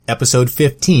Episode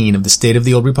 15 of the State of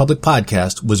the Old Republic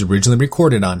podcast was originally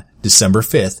recorded on December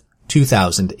 5th,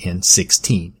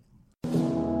 2016.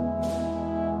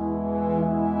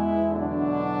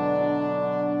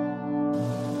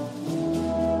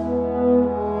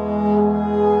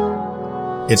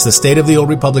 It's the State of the Old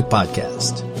Republic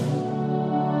podcast.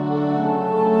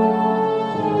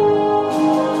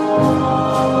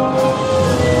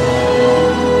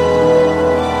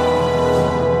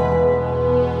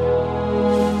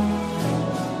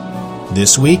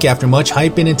 This week, after much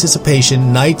hype and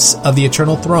anticipation, Knights of the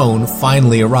Eternal Throne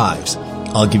finally arrives.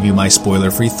 I'll give you my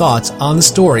spoiler-free thoughts on the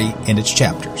story and its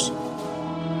chapters.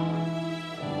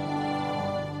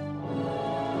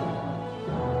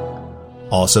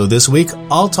 Also this week,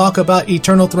 I'll talk about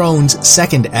Eternal Throne's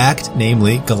second act,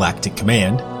 namely Galactic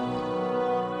Command.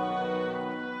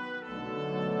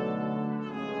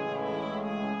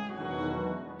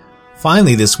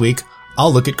 Finally this week,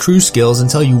 I'll look at crew skills and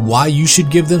tell you why you should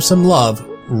give them some love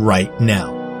right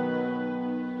now.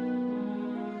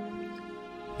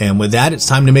 And with that, it's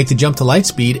time to make the jump to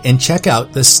Lightspeed and check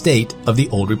out the State of the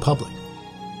Old Republic.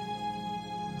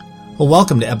 Well,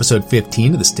 welcome to episode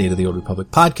 15 of the State of the Old Republic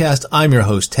podcast. I'm your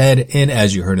host, Ted, and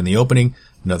as you heard in the opening,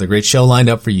 another great show lined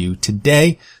up for you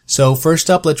today. So first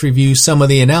up, let's review some of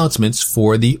the announcements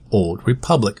for the Old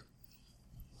Republic.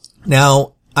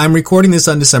 Now, I'm recording this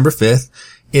on December 5th.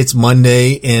 It's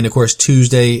Monday, and of course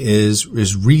Tuesday is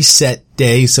reset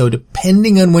day, so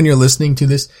depending on when you're listening to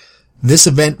this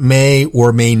event may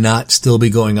or may not still be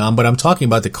going on, but I'm talking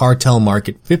about the Cartel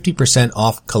Market 50%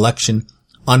 off collection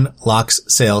unlocks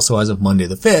sale, so as of Monday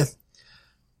the 5th,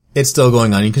 it's still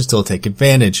going on. You can still take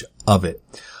advantage of it.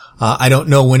 I don't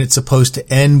know when it's supposed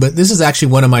to end, but this is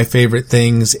actually one of my favorite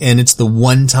things, and it's the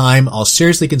one time I'll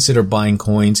seriously consider buying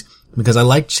coins, because I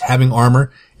like having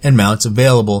armor and mounts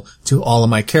available to all of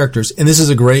my characters. And this is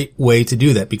a great way to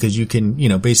do that because you can,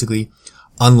 basically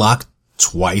unlock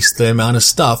twice the amount of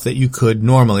stuff that you could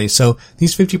normally. So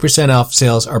these 50% off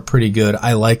sales are pretty good.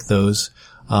 I like those.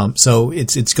 So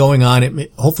it's going on.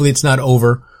 Hopefully it's not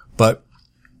over, but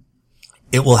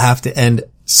it will have to end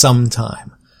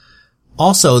sometime.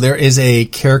 Also, there is a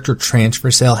character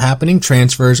transfer sale happening.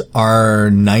 Transfers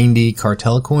are 90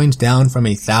 cartel coins down from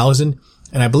 1,000.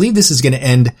 And I believe this is going to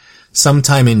end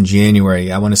sometime in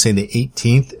January. I want to say the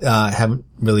 18th. I haven't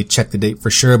really checked the date for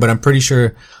sure, but I'm pretty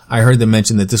sure I heard them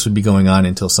mention that this would be going on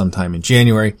until sometime in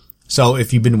January. So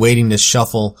if you've been waiting to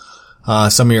shuffle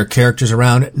some of your characters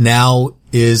around, now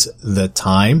is the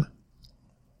time.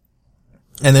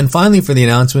 And then finally for the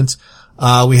announcements,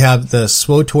 we have the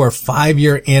SWTOR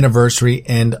 5-year anniversary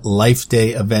and Life Day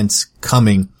events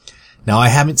coming. Now, I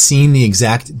haven't seen the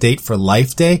exact date for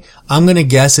Life Day. I'm going to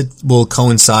guess it will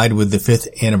coincide with the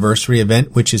 5th anniversary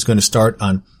event, which is going to start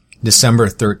on December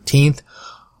 13th.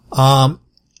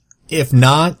 If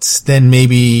not, then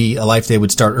maybe a Life Day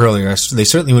would start earlier. They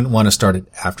certainly wouldn't want to start it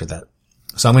after that.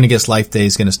 So I'm going to guess Life Day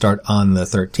is going to start on the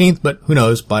 13th, but who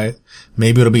knows,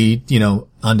 maybe it'll be,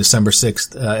 on December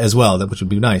 6th as well, which would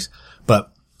be nice.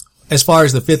 But as far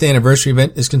as the 5th anniversary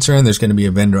event is concerned, there's going to be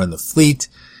a vendor on the fleet.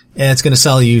 And it's going to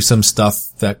sell you some stuff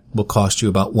that will cost you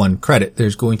about 1 credit.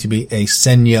 There's going to be a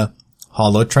Senya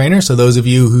Holo Trainer. So those of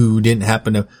you who didn't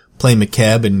happen to play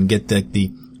McKeb and get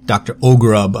the Dr.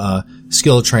 Ogrub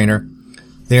skill trainer,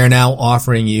 they are now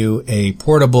offering you a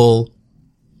portable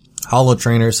Holo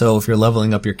Trainer. So if you're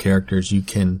leveling up your characters, you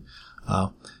can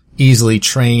easily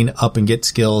train up and get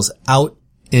skills out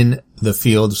in the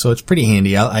field. So it's pretty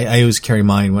handy. I always carry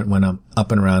mine when I'm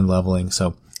up and around leveling.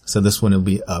 So this one will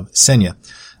be of Senya.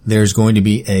 There's going to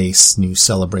be a new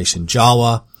celebration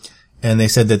Jawa, and they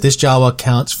said that this Jawa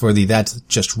counts for the That's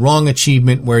Just Wrong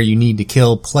achievement where you need to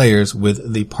kill players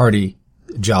with the party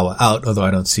Jawa out, although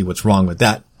I don't see what's wrong with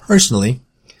that personally.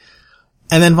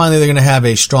 And then finally they're going to have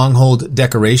a stronghold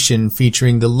decoration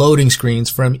featuring the loading screens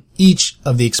from each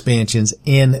of the expansions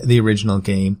in the original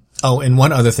game. Oh, and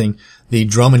one other thing, the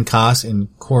Dromund Kaas and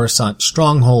Coruscant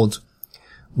strongholds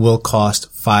will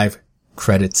cost 5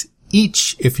 credits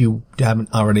each if you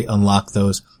haven't already unlocked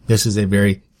those. This is a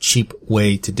very cheap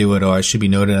way to do it, or it should be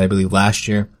noted, I believe last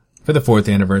year for the 4th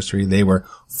anniversary, they were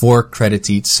 4 credits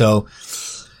each. So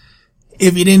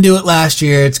if you didn't do it last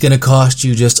year, it's going to cost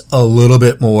you just a little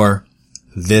bit more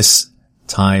this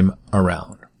time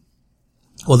around.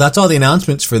 Well, that's all the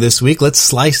announcements for this week. Let's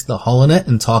slice the HoloNet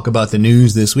and talk about the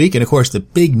news this week. And of course, the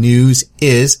big news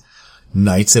is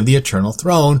Knights of the Eternal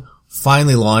Throne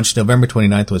finally launched. November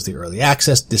 29th was the early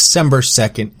access. December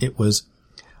 2nd, it was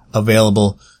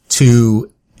available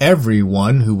to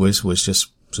everyone who was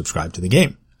just subscribed to the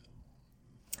game.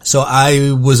 So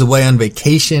I was away on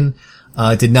vacation.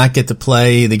 Did not get to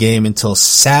play the game until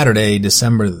Saturday,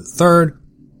 December the 3rd.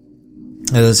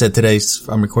 As I said,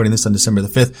 I'm recording this on December the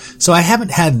 5th. So I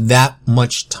haven't had that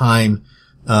much time,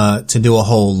 to do a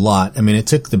whole lot. I mean, it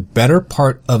took the better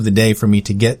part of the day for me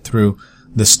to get through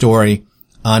the story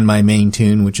on my main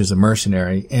tune, which is a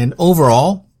mercenary. And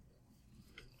overall,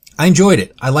 I enjoyed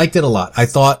it. I liked it a lot. I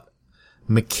thought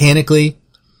mechanically,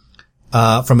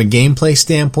 from a gameplay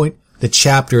standpoint, the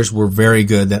chapters were very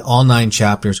good. That all 9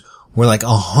 chapters were like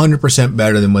 100%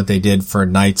 better than what they did for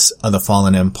Knights of the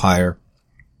Fallen Empire.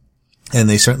 And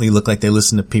they certainly look like they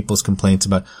listened to people's complaints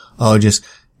about, just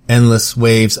endless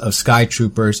waves of Sky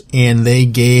Troopers. And they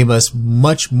gave us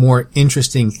much more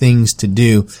interesting things to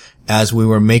do as we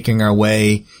were making our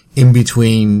way in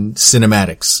between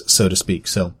cinematics, so to speak.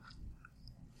 So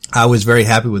I was very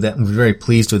happy with that and was very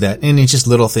pleased with that. And it's just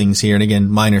little things here. And again,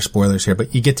 minor spoilers here,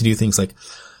 but you get to do things like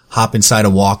hop inside a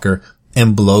walker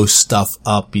and blow stuff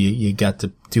up. You got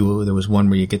to do, there was one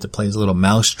where you get to play as a little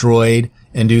mouse droid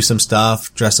and do some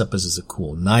stuff, dress up as a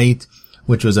cool knight,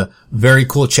 which was a very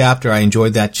cool chapter. I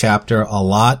enjoyed that chapter a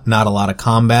lot. Not a lot of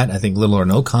combat. I think little or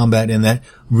no combat in that.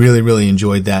 Really, really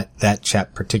enjoyed that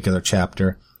particular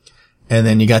chapter. And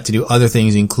then you got to do other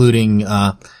things, including,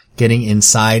 getting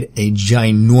inside a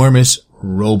ginormous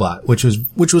robot, which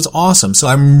was awesome. So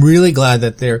I'm really glad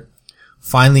that they're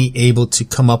finally able to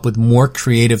come up with more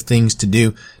creative things to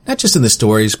do, not just in the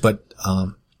stories, but,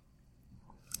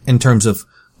 in terms of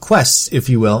quests, if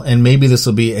you will. And maybe this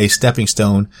will be a stepping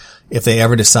stone if they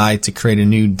ever decide to create a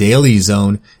new daily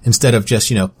zone instead of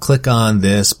just, click on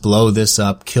this, blow this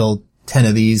up, kill 10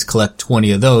 of these, collect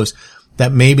 20 of those,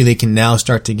 that maybe they can now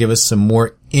start to give us some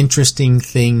more interesting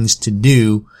things to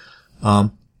do,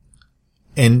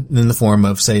 in the form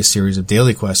of, say, a series of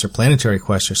daily quests or planetary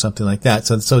quests or something like that.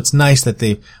 So it's nice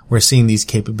that we're seeing these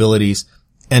capabilities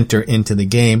enter into the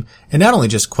game. And not only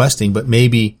just questing, but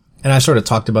maybe, and I sort of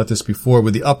talked about this before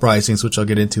with the Uprisings, which I'll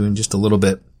get into in just a little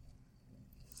bit,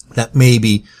 that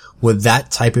maybe with that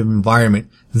type of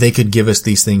environment, they could give us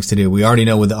these things to do. We already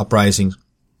know with the Uprisings,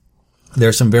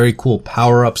 there's some very cool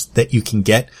power-ups that you can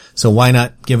get. So why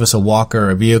not give us a walker,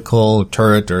 a vehicle,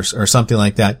 turret, or something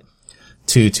like that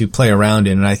to play around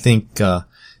in. And I think,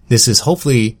 this is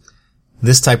hopefully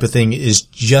this type of thing is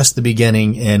just the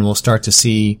beginning, and we'll start to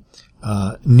see,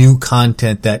 new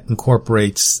content that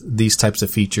incorporates these types of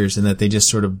features, and that they just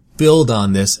sort of build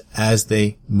on this as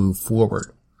they move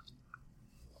forward.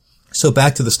 So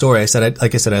back to the story.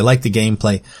 Like I said, I like the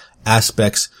gameplay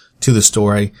aspects to the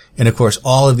story. And of course,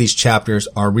 all of these chapters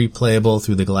are replayable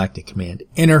through the Galactic Command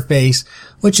interface,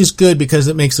 which is good because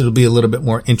it makes it be a little bit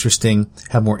more interesting,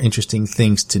 have more interesting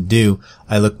things to do.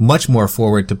 I look much more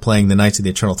forward to playing the Knights of the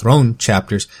Eternal Throne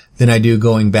chapters than I do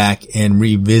going back and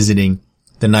revisiting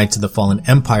the Knights of the Fallen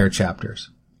Empire chapters.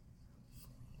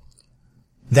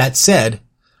 That said,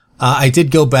 I did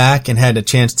go back and had a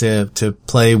chance to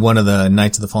play one of the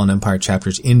Knights of the Fallen Empire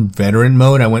chapters in veteran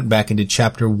mode. I went back and did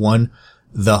chapter 1,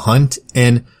 The Hunt,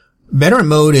 and veteran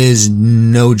mode is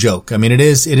no joke. I mean, it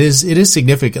is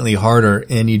significantly harder,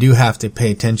 and you do have to pay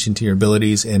attention to your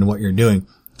abilities and what you're doing.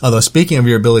 Although, speaking of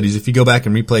your abilities, if you go back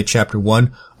and replay chapter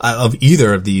 1 of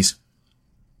either of these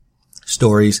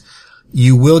stories,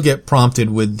 you will get prompted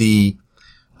with the,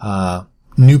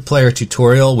 new player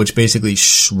tutorial, which basically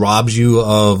robs you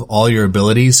of all your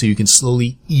abilities so you can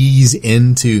slowly ease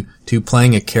into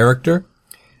playing a character.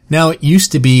 Now, it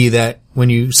used to be that when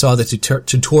you saw the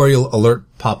tutorial alert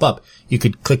pop up, you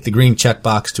could click the green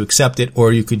checkbox to accept it,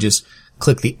 or you could just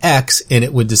click the X and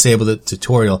it would disable the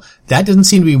tutorial. That doesn't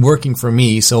seem to be working for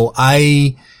me, so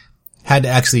I had to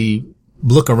actually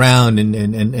look around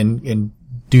and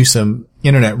do some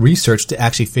internet research to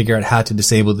actually figure out how to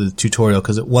disable the tutorial,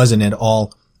 because it wasn't at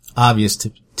all obvious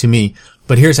to me.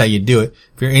 But here's how you do it.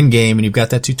 If you're in game and you've got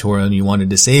that tutorial and you want to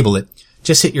disable it,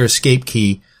 just hit your escape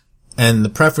key and the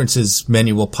preferences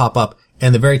menu will pop up,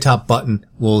 and the very top button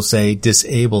will say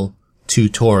disable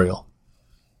tutorial.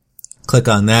 Click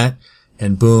on that,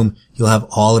 and boom, you'll have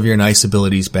all of your nice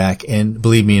abilities back. And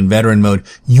believe me, in veteran mode,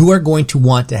 you are going to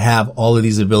want to have all of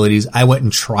these abilities. I went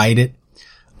and tried it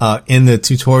in the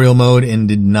tutorial mode and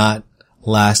did not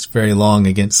last very long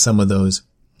against some of those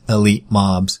elite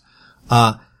mobs.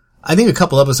 I think a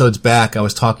couple episodes back I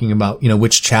was talking about,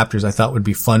 which chapters I thought would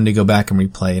be fun to go back and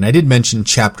replay. And I did mention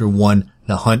chapter 1,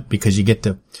 The Hunt, because you get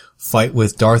to fight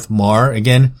with Darth Marr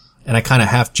again. And I kind of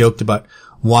half joked about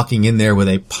walking in there with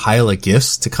a pile of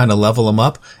gifts to kind of level them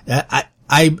up.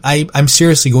 I'm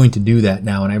seriously going to do that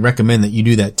now, and I recommend that you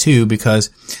do that too,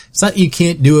 because it's not that you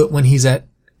can't do it when he's at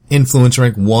influence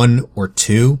rank 1 or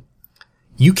 2.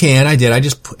 You can. I did. I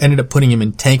just ended up putting him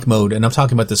in tank mode, and I'm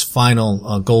talking about this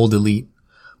final gold elite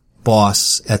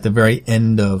boss at the very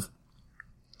end of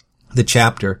the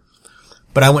chapter,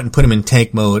 but I went and put him in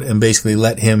tank mode and basically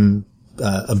let him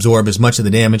absorb as much of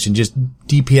the damage and just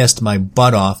DPS'd my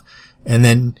butt off. And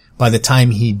then by the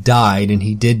time he died, and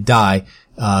he did die,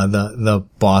 the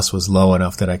boss was low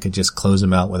enough that I could just close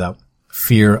him out without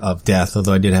fear of death,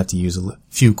 although I did have to use a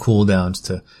few cooldowns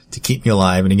to keep me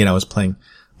alive. And again, I was playing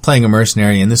a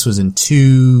mercenary, and this was in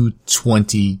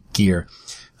 220 gear.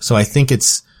 So I think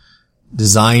it's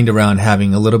designed around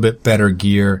having a little bit better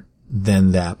gear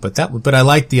than that. But I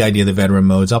like the idea of the veteran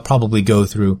modes. I'll probably go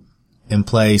through and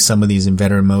play some of these in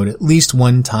veteran mode at least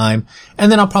one time,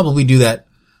 and then I'll probably do that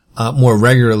more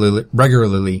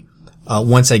regularly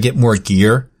once I get more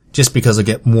gear, just because I'll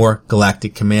get more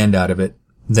Galactic Command out of it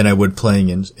than I would playing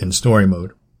in story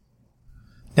mode.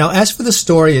 Now, as for the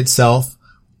story itself,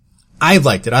 I've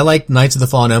liked it. I liked Knights of the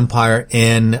Fallen Empire,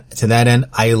 and to that end,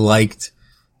 I liked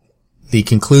the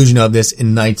conclusion of this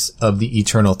in Knights of the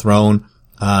Eternal Throne.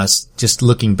 Just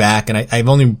looking back, and I've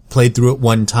only played through it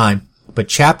one time, but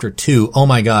chapter 2, oh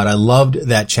my god, I loved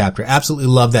that chapter. Absolutely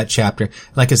loved that chapter.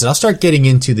 Like I said, I'll start getting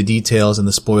into the details and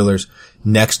the spoilers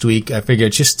next week. I figure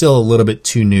it's just still a little bit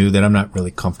too new that I'm not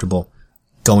really comfortable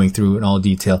going through in all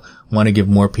detail. I want to give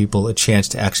more people a chance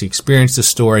to actually experience the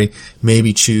story,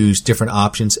 maybe choose different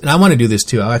options. And I want to do this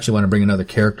too. I actually want to bring another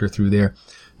character through there,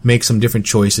 make some different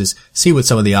choices, see what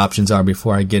some of the options are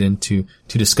before I get into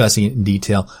discussing it in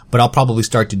detail. But I'll probably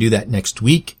start to do that next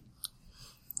week.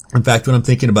 In fact, what I'm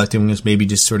thinking about doing is maybe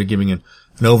just sort of giving an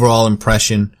overall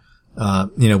impression,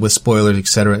 with spoilers,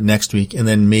 etc. next week. And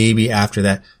then maybe after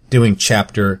that, doing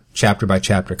chapter by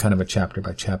chapter, kind of a chapter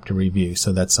by chapter review.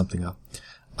 So that's something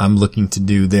I'm looking to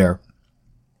do there.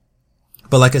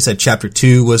 But like I said, chapter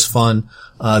 2 was fun.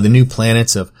 The new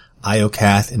planets of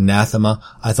Iokath and Nathema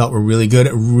I thought were really good.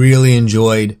 I really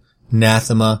enjoyed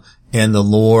Nathema, and the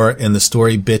lore and the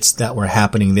story bits that were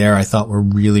happening there I thought were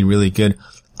really, really good.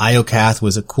 Iokath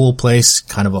was a cool place,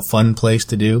 kind of a fun place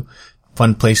to do,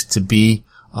 fun place to be.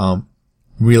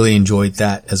 Really enjoyed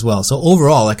that as well. So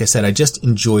overall, like I said, I just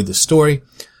enjoyed the story.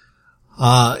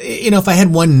 If I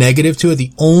had one negative to it,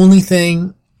 the only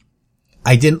thing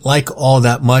I didn't like all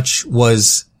that much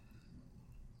was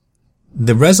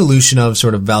the resolution of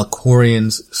sort of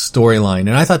Valkorion's storyline.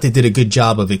 And I thought they did a good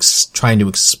job of trying to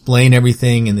explain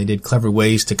everything, and they did clever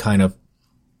ways to kind of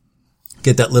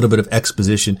get that little bit of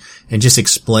exposition and just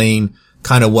explain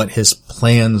kind of what his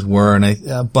plans were.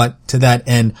 And but to that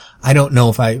end, I don't know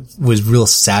if I was real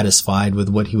satisfied with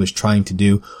what he was trying to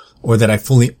do, or that I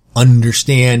fully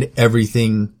understand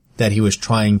everything that he was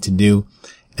trying to do.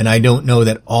 And I don't know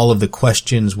that all of the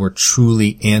questions were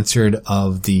truly answered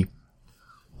of the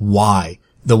why.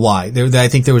 I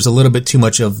think there was a little bit too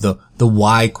much of the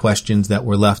why questions that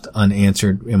were left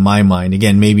unanswered in my mind.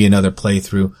 Again, maybe another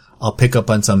playthrough, I'll pick up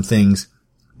on some things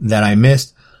that I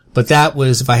missed. But that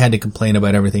was if I had to complain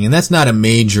about everything. And that's not a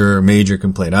major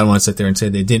complaint. I don't want to sit there and say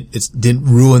it didn't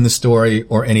ruin the story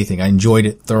or anything. I enjoyed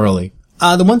it thoroughly.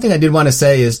 The one thing I did want to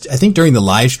say is, I think during the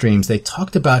live streams, they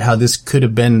talked about how this could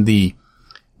have been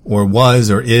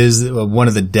is one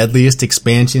of the deadliest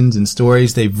expansions and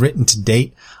stories they've written to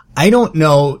date. I don't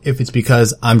know if it's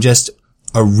because I'm just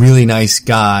a really nice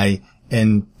guy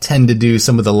and tend to do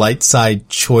some of the light side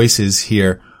choices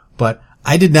here, but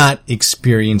I did not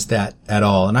experience that at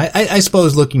all. And I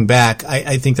suppose looking back,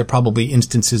 I think there are probably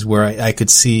instances where I could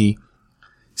see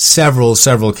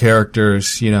several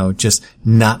characters, just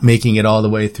not making it all the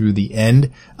way through the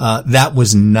end. That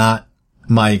was not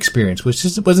my experience, which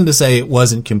just wasn't to say it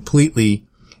wasn't completely,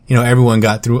 everyone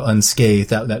got through unscathed.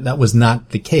 That was not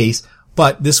the case,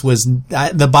 but this was,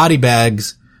 the body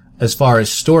bags, as far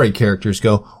as story characters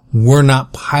go, were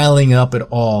not piling up at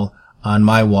all on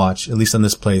my watch, at least on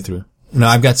this playthrough. Now,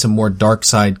 I've got some more dark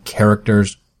side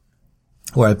characters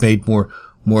where I've made more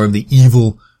of the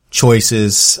evil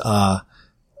choices,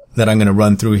 that I'm going to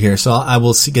run through here. So I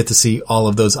will get to see all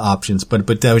of those options. But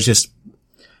that was just,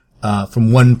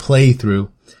 from one playthrough,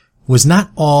 was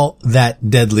not all that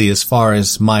deadly as far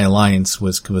as my alliance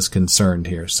was concerned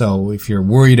here. So if you're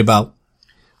worried about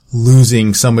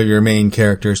losing some of your main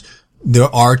characters,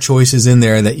 there are choices in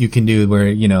there that you can do where,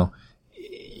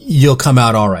 you'll come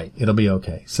out all right. It'll be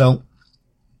okay. So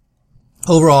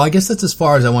overall, I guess that's as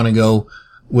far as I want to go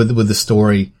with the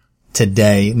story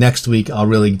today. Next week, I'll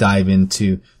really dive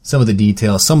into some of the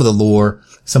details, some of the lore,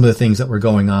 some of the things that were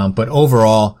going on. But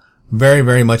overall, very,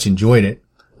 very much enjoyed it.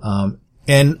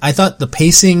 And I thought the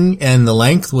pacing and the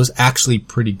length was actually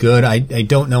pretty good. I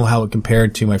don't know how it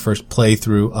compared to my first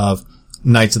playthrough of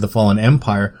Knights of the Fallen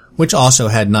Empire, which also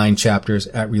had 9 chapters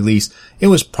at release. It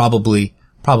was probably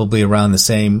around the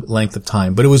same length of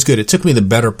time, but it was good. It took me the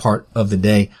better part of the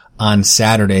day on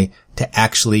Saturday to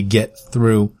actually get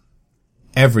through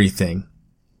everything.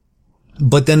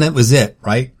 But then that was it,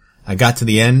 right? I got to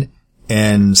the end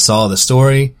and saw the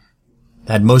story,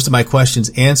 had most of my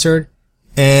questions answered,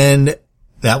 and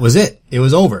that was it. It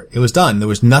was over. It was done. There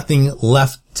was nothing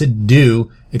left to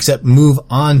do except move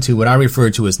on to what I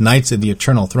refer to as Knights of the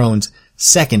Eternal Throne's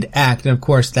second act. And of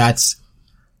course, that's,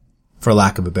 for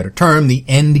lack of a better term, the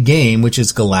end game, which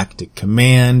is Galactic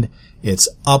Command. It's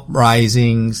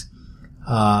uprisings.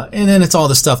 And then it's all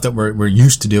the stuff that we're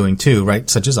used to doing too, right?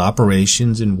 Such as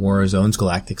operations and war zones,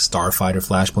 Galactic Starfighter,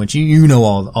 Flashpoints. You know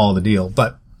all the deal.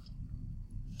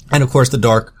 And of course the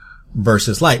dark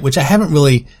versus light, which I haven't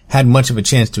really had much of a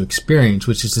chance to experience,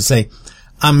 which is to say,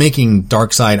 I'm making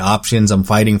dark side options. I'm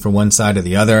fighting for one side or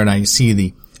the other, and I see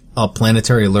the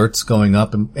planetary alerts going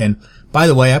up. And by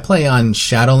the way, I play on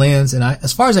Shadowlands, and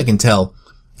as far as I can tell,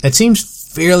 it seems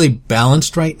fairly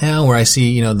balanced right now, where I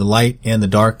see, the light and the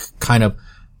dark kind of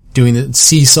doing the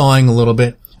seesawing a little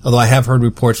bit. Although I have heard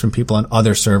reports from people on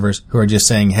other servers who are just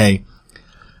saying, hey,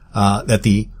 that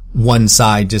the one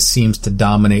side just seems to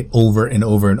dominate over and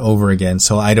over and over again.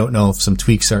 So I don't know if some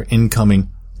tweaks are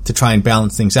incoming to try and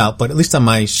balance things out. But at least on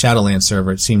my Shadowlands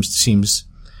server, it seems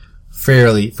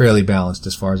fairly balanced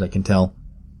as far as I can tell.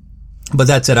 But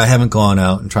that said, I haven't gone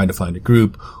out and tried to find a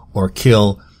group or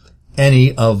kill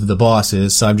any of the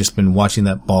bosses. So I've just been watching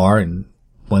that bar, and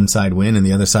one side win and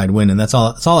the other side win. And that's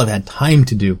all I've had time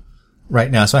to do right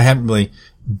now. So I haven't really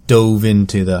delved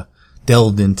into the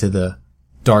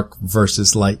dark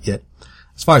versus light yet.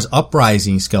 As far as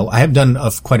uprisings go, I have done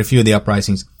quite a few of the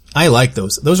uprisings. I like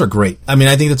those. Those are great. I mean,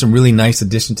 I think that's a really nice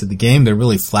addition to the game. They're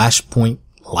really Flashpoint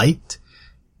light,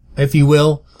 if you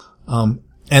will.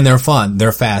 And they're fun.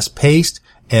 They're fast paced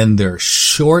and they're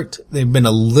short.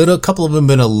 A couple of them have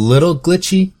been a little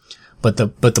glitchy, but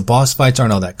the boss fights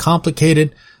aren't all that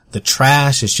complicated. The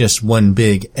trash is just one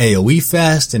big AoE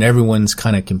fest, and everyone's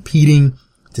kind of competing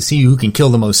to see who can kill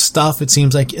the most stuff, it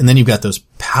seems like. And then you've got those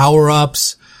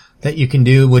power-ups that you can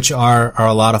do, which are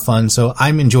a lot of fun. So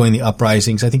I'm enjoying the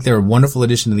uprisings. I think they're a wonderful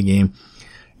addition to the game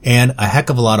and a heck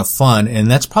of a lot of fun. And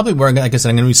that's probably where, like I said,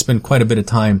 I'm going to spend quite a bit of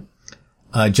time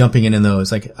jumping in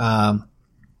those.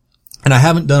 And I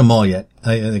haven't done them all yet.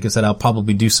 Like I said, I'll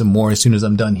probably do some more as soon as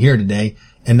I'm done here today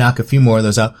and knock a few more of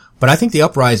those out. But I think the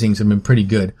uprisings have been pretty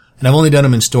good. And I've only done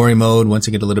them in story mode. Once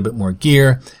I get a little bit more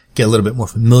gear, get a little bit more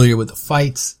familiar with the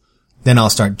fights, then I'll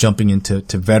start jumping into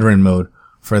veteran mode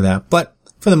for that. But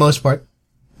for the most part,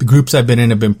 the groups I've been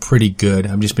in have been pretty good.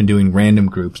 I've just been doing random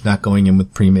groups, not going in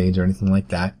with pre-mades or anything like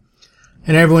that.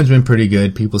 And everyone's been pretty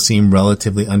good. People seem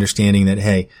relatively understanding that,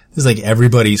 hey, this is like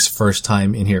everybody's first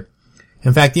time in here.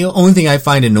 In fact, the only thing I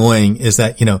find annoying is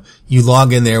that, you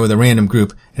log in there with a random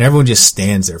group and everyone just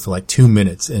stands there for like 2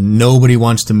 minutes and nobody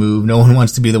wants to move. No one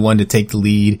wants to be the one to take the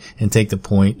lead and take the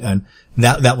point. And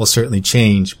that will certainly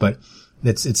change, but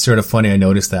it's sort of funny. I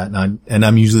noticed that. And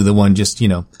I'm usually the one just,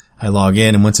 I log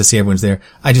in, and once I see everyone's there,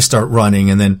 I just start running,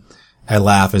 and then I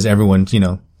laugh as everyone,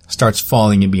 starts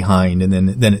falling in behind, and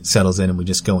then it settles in and we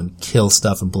just go and kill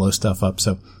stuff and blow stuff up.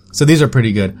 So these are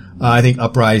pretty good. I think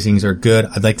uprisings are good.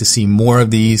 I'd like to see more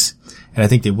of these, and I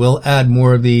think they will add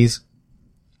more of these.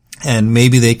 And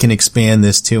maybe they can expand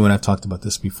this too, and I've talked about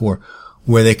this before,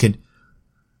 where they could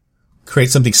create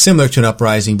something similar to an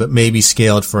uprising, but maybe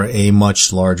scaled for a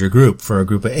much larger group, for a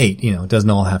group of 8. It doesn't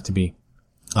all have to be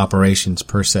operations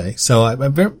per se. So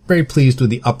I'm very, very pleased with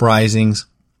the uprisings.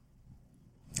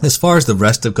 As far as the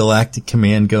rest of Galactic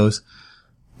Command goes,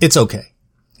 it's okay.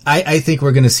 I think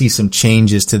we're going to see some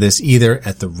changes to this, either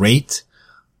at the rate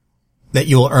that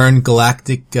you'll earn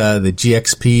Galactic, the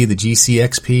GXP, the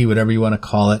GCXP, whatever you want to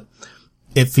call it.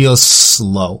 It feels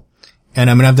slow. And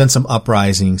I've done some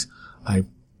uprisings. I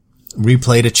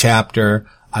replayed a chapter.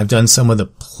 I've done some of the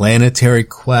planetary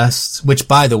quests, which,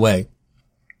 by the way,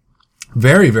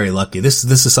 very, very lucky. This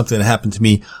is something that happened to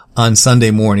me on Sunday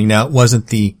morning. Now, it wasn't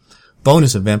the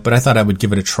bonus event, but I thought I would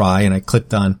give it a try, and I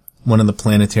clicked on one of the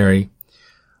planetary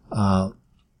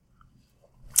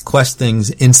quest things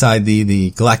inside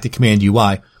the Galactic Command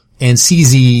UI, and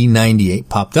CZ98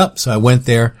 popped up. So I went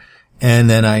there, and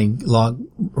then I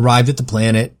arrived at the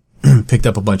planet, picked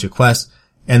up a bunch of quests,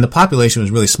 and the population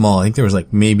was really small. I think there was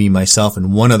like maybe myself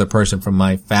and one other person from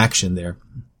my faction there.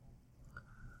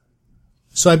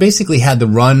 So I basically had the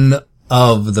run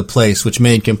of the place, which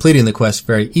made completing the quest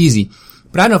very easy.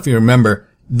 But I don't know if you remember,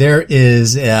 there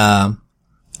is a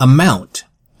mount,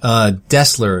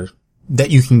 Dessler, that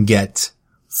you can get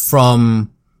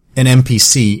from an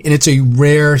NPC, and it's a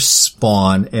rare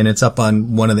spawn, and it's up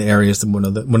on one of the areas, one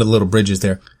of the little bridges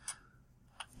there.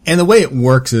 And the way it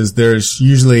works is there's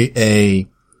usually a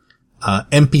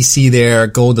NPC there,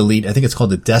 Gold Elite. I think it's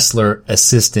called the Dessler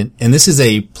Assistant. And this is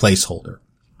a placeholder.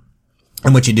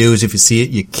 And what you do is if you see it,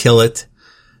 you kill it.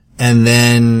 And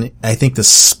then I think the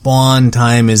spawn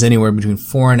time is anywhere between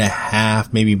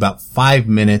 4.5, maybe about 5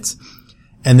 minutes.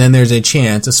 And then there's a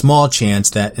small chance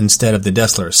that instead of the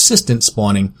Dessler Assistant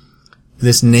spawning,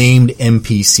 this named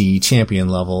NPC champion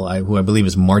level, who I believe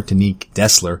is Martinique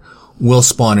Dessler, will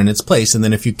spawn in its place. And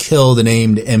then if you kill the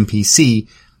named NPC,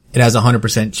 it has a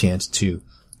 100% chance to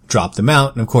drop them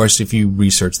out. And of course, if you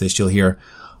research this, you'll hear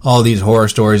all these horror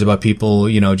stories about people,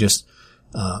 just,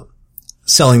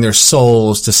 selling their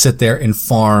souls to sit there and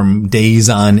farm days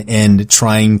on end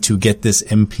trying to get this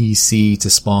NPC to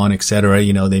spawn, etc.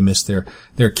 They miss their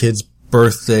kids'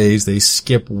 birthdays, they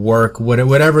skip work,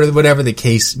 whatever the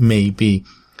case may be.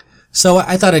 So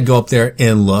I thought I'd go up there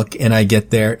and look, and I get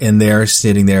there, and there,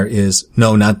 sitting there is,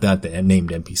 no, not the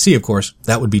named NPC, of course.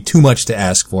 That would be too much to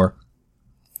ask for.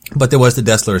 But there was the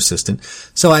Dessler Assistant.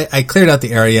 So I cleared out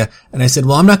the area, and I said,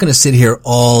 well, I'm not going to sit here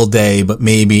all day, but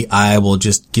maybe I will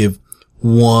just give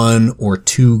 1 or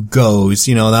 2 goes.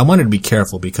 I wanted to be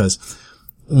careful because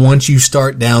once you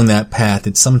start down that path,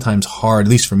 it's sometimes hard, at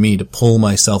least for me, to pull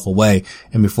myself away.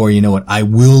 And before you know it, I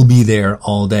will be there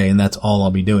all day, and that's all I'll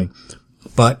be doing.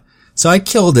 So I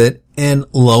killed it, and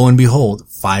lo and behold,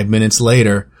 5 minutes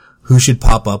later, who should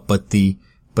pop up but the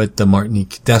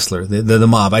Martinique Dessler, the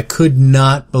mob. I could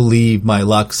not believe my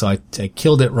luck, so I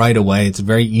killed it right away. It's a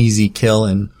very easy kill,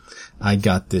 and I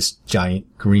got this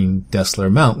giant green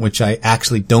Dessler mount, which I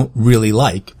actually don't really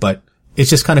like, but it's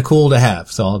just kind of cool to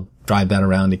have. So I'll drive that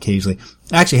around occasionally.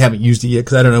 I actually haven't used it yet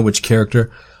because I don't know which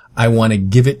character I want to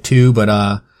give it to, but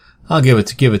I'll give it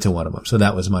to one of them. So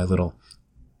that was my little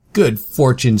good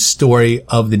fortune story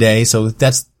of the day. So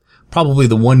that's probably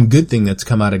the one good thing that's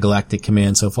come out of Galactic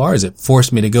Command so far, is it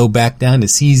forced me to go back down to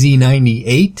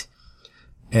CZ98,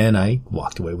 and I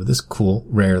walked away with this cool,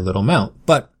 rare little mount.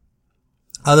 But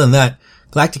other than that,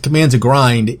 Galactic Command's a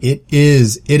grind. It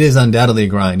is undoubtedly a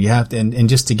grind. You have to, and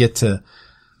just to get to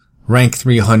rank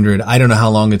 300, I don't know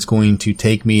how long it's going to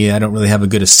take me. I don't really have a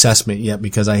good assessment yet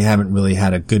because I haven't really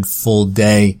had a good full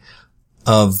day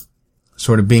of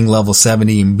sort of being level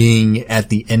 70 and being at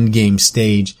the end game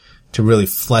stage to really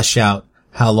flesh out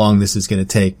how long this is going to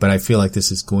take. But I feel like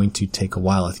this is going to take a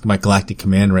while. I think my Galactic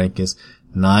Command rank is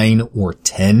 9 or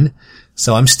 10.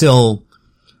 So I'm still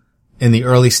in the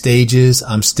early stages.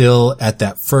 I'm still at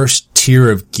that first tier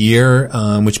of gear,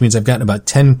 which means I've gotten about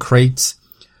 10 crates.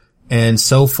 And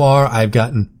so far I've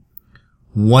gotten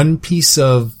 1 piece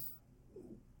of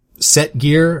set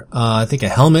gear, I think a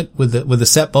helmet with a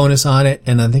set bonus on it.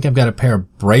 And I think I've got a pair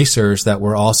of bracers that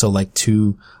were also like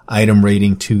 2 item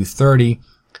rating 230.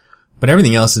 But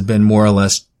everything else has been more or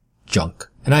less junk.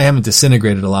 And I haven't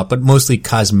disintegrated a lot, but mostly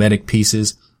cosmetic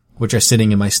pieces, which are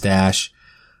sitting in my stash.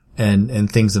 And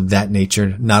things of that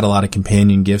nature. Not a lot of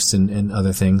companion gifts and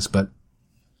other things, but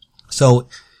so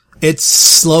it's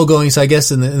slow going. So I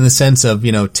guess in the sense of,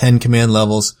 10 command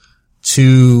levels,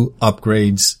 2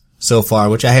 upgrades so far,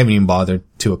 which I haven't even bothered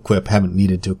to equip, haven't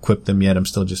needed to equip them yet. I'm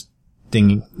still just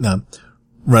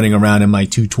running around in my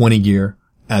 220 gear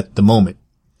at the moment.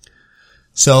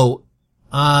 So,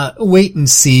 wait and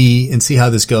see how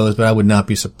this goes, but I would not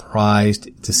be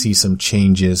surprised to see some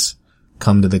changes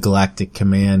come to the Galactic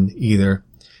Command, either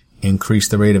increase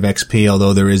the rate of XP,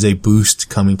 although there is a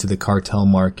boost coming to the cartel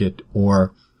market,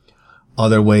 or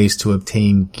other ways to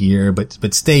obtain gear,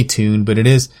 but stay tuned. But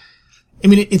it's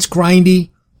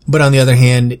grindy, but on the other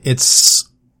hand, it's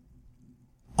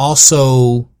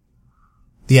also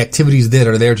the activities that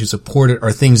are there to support it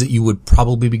are things that you would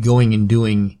probably be going and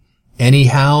doing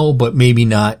anyhow, but maybe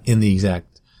not in the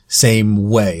exact same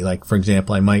way. Like, for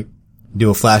example, I might do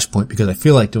a flashpoint because I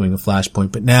feel like doing a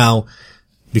flashpoint, but now,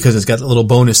 because it's got the little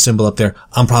bonus symbol up there,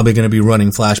 I'm probably going to be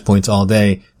running flashpoints all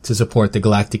day to support the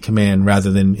Galactic Command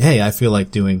rather than, hey, I feel like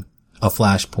doing a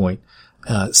flashpoint.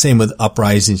 Same with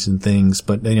uprisings and things,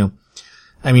 but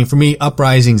for me,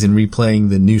 uprisings and replaying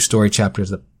the new story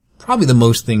chapters are probably the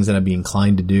most things that I'd be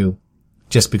inclined to do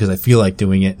just because I feel like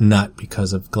doing it, not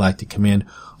because of Galactic Command,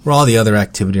 where all the other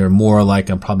activity are more like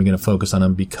I'm probably going to focus on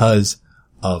them because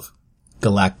of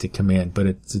Galactic Command. But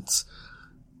it's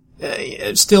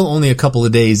still only a couple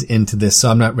of days into this,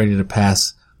 so I'm not ready to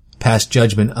pass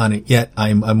judgment on it yet.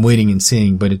 I'm waiting and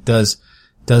seeing, but it does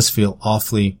feel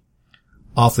awfully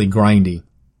grindy.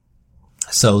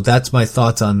 So that's my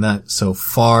thoughts on that so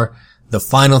far. The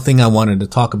final thing I wanted to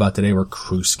talk about today were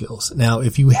crew skills. Now,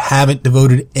 if you haven't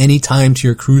devoted any time to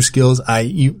your crew skills,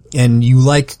 you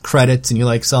like credits and you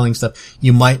like selling stuff,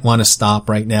 you might want to stop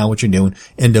right now what you're doing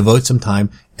and devote some time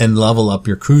and level up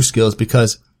your crew skills,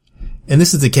 because and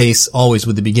this is the case always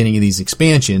with the beginning of these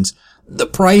expansions, the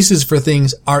prices for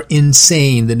things are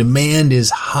insane. The demand is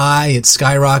high, it's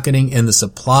skyrocketing, and the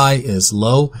supply is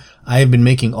low. I have been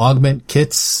making augment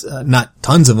kits, not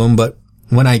tons of them, but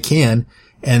when I can,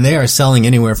 and they are selling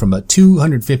anywhere from about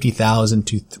 250,000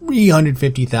 to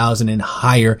 350,000 and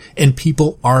higher, and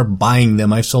people are buying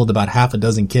them. I've sold about half a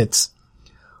dozen kits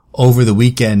over the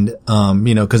weekend,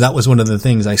 cause that was one of the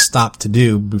things I stopped to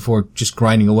do before just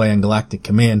grinding away on Galactic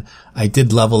Command. I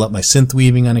did level up my synth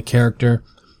weaving on a character,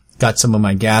 got some of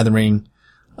my gathering,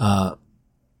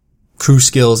 crew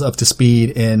skills up to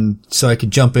speed, and so I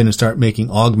could jump in and start making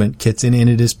augment kits, and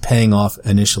it is paying off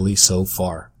initially so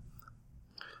far.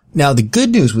 Now, the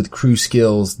good news with crew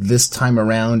skills this time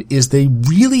around is they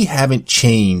really haven't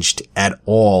changed at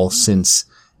all since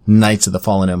Knights of the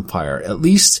Fallen Empire, at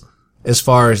least as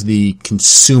far as the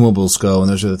consumables go, and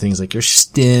those are the things like your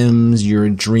stims, your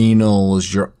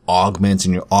adrenals, your augments,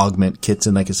 and your augment kits,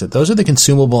 and like I said, those are the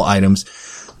consumable items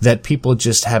that people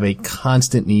just have a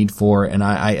constant need for, and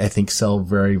I think sell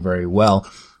very, very well.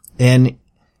 And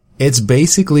it's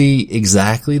basically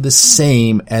exactly the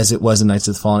same as it was in Knights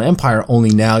of the Fallen Empire,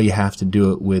 only now you have to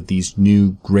do it with these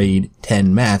new grade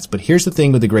 10 mats. But here's the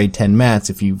thing with the grade 10 mats,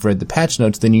 if you've read the patch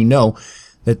notes, then you know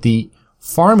that the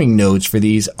farming nodes for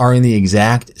these are in the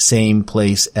exact same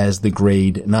place as the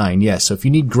grade 9. Yes, so if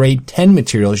you need grade 10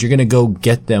 materials, you're going to go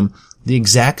get them the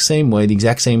exact same way, the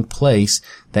exact same place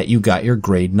that you got your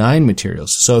grade 9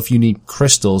 materials. So if you need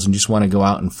crystals and just want to go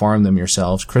out and farm them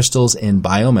yourselves, crystals and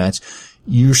biomats,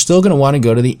 you're still going to want to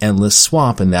go to the Endless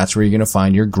Swamp, and that's where you're going to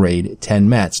find your grade 10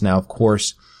 mats. Now, of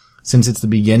course, since it's the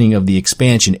beginning of the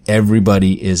expansion,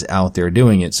 everybody is out there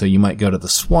doing it. So you might go to the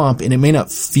swamp, and it may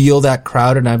not feel that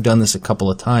crowded. And I've done this a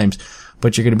couple of times,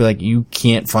 but you're going to be like, you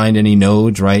can't find any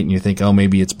nodes, right? And you think, oh,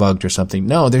 maybe it's bugged or something.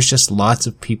 No, there's just lots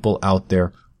of people out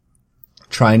there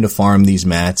trying to farm these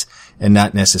mats and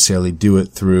not necessarily do it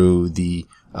through the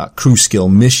crew skill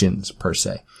missions per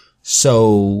se.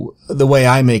 So the way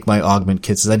I make my augment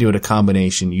kits is I do it a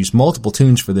combination, use multiple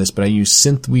tunes for this, but I use a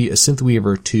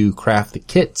Synthweaver to craft the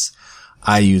kits.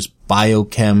 I use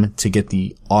Biochem to get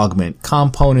the augment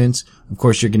components. Of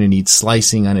course, you're going to need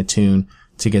slicing on a tune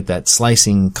to get that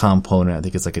slicing component. I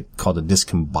think it's called a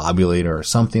discombobulator or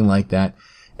something like that.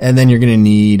 And then you're going to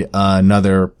need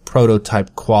another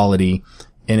prototype quality.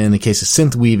 And in the case of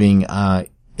synth weaving,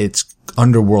 it's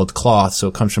Underworld cloth, so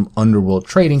it comes from Underworld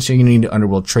Trading, so you're going to need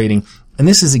Underworld Trading. And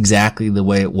this is exactly the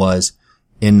way it was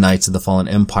in Knights of the Fallen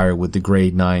Empire with the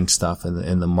grade 9 stuff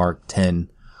and the Mark 10,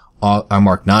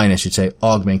 Mark 9, I should say,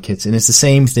 augment kits. And it's the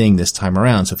same thing this time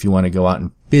around. So if you want to go out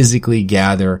and physically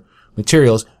gather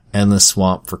materials, Endless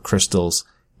Swamp for crystals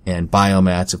and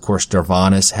biomats. Of course,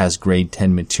 Darvanas has grade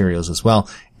 10 materials as well,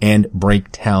 and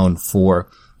Breaktown for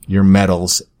your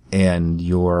metals and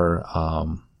your,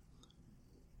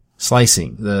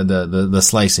 slicing, the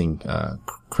slicing,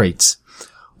 crates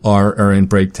are in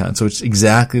Breaktown. So it's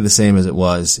exactly the same as it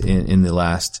was in the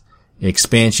last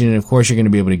expansion. And of course, you're going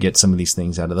to be able to get some of these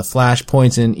things out of the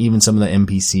flashpoints, and even some of the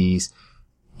NPCs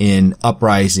in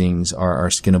Uprisings are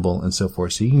skinnable and so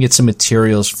forth. So you can get some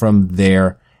materials from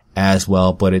there as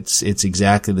well, but it's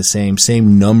exactly the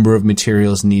same number of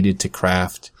materials needed to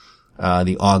craft,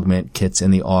 the augment kits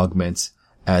and the augments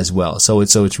as well. So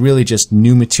it's really just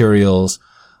new materials,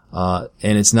 and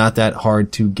it's not that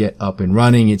hard to get up and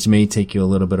running. It may take you a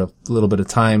little bit of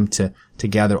time to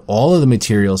gather all of the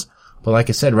materials. But like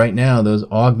I said, right now, those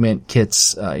augment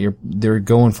kits, they're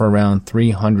going for around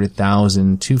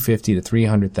 300,000, 250 to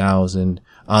 300,000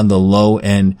 on the low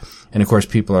end. And of course,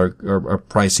 people are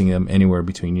pricing them anywhere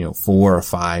between, 4 or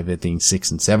 5, I think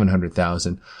 6 and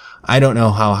 700,000. I don't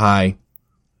know how high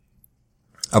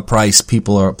a price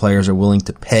players are willing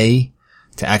to pay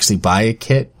to actually buy a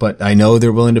kit, but I know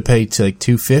they're willing to pay to like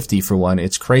 250 for one.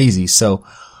 It's crazy. So,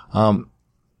 by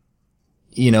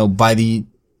the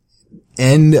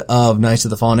end of Knights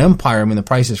of the Fallen Empire, the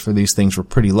prices for these things were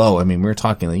pretty low. We're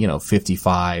talking,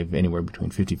 55, anywhere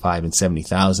between 55 and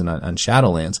 70,000 on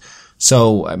Shadowlands.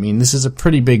 So, this is a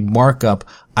pretty big markup.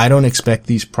 I don't expect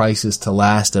these prices to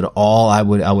last at all. I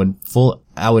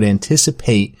would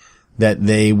anticipate that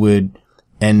they would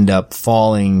end up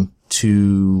falling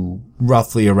to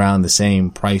roughly around the same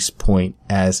price point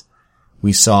as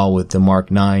we saw with the Mark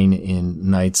 9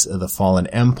 in Knights of the Fallen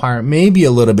Empire. Maybe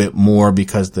a little bit more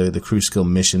because the crew skill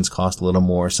missions cost a little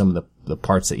more. Some of the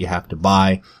parts that you have to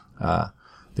buy,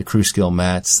 the crew skill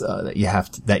mats, that you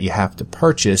have to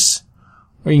purchase,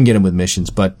 or you can get them with missions,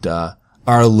 but, are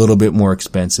a little bit more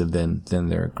expensive than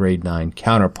their grade 9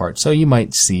 counterparts. So you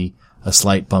might see a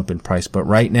slight bump in price. But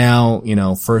right now,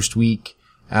 first week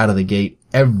out of the gate,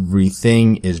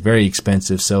 everything is very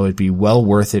expensive. So it'd be well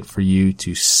worth it for you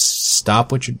to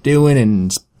stop what you're doing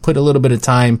and put a little bit of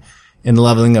time in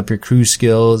leveling up your cruise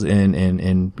skills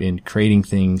and creating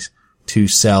things to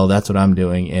sell. That's what I'm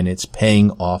doing, and it's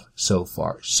paying off so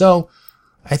far. So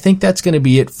I think that's going to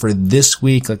be it for this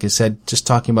week. Like I said, just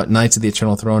talking about Knights of the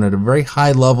Eternal Throne at a very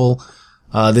high level.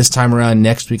 This time around,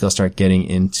 next week, I'll start getting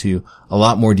into a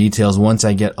lot more details. Once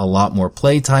I get a lot more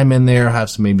playtime in there,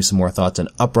 have maybe some more thoughts on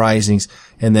Uprisings,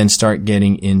 and then start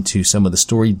getting into some of the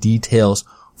story details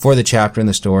for the chapter in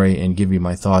the story and give you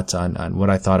my thoughts on what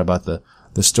I thought about the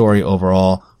story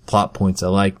overall, plot points I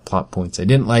liked, plot points I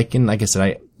didn't like. And like I said,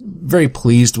 I'm very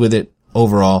pleased with it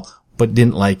overall, but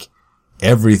didn't like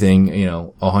everything,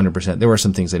 100%. There were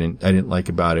some things I didn't like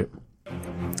about it.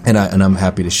 And I'm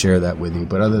happy to share that with you.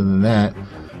 But other than that,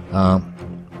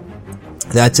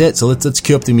 that's it. So let's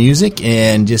cue up the music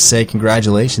and just say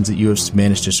congratulations that you have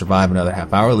managed to survive another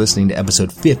half hour listening to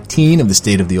episode 15 of the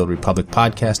State of the Old Republic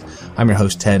podcast. I'm your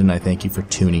host, Ted, and I thank you for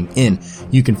tuning in.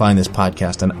 You can find this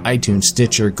podcast on iTunes,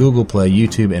 Stitcher, Google Play,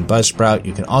 YouTube, and Buzzsprout.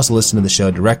 You can also listen to the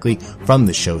show directly from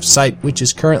the show's site, which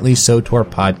is currently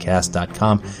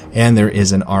sotorpodcast.com, and there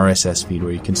is an RSS feed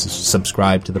where you can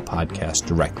subscribe to the podcast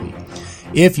directly.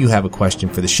 If you have a question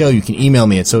for the show, you can email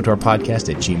me at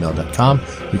sotorpodcast@gmail.com.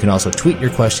 You can also tweet your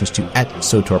questions to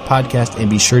 @sotorpodcast, and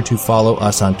be sure to follow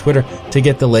us on Twitter to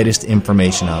get the latest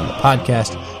information on the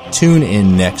podcast. Tune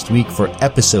in next week for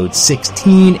episode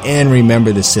 16, and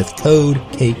remember the Sith code,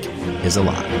 cake is a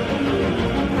lie.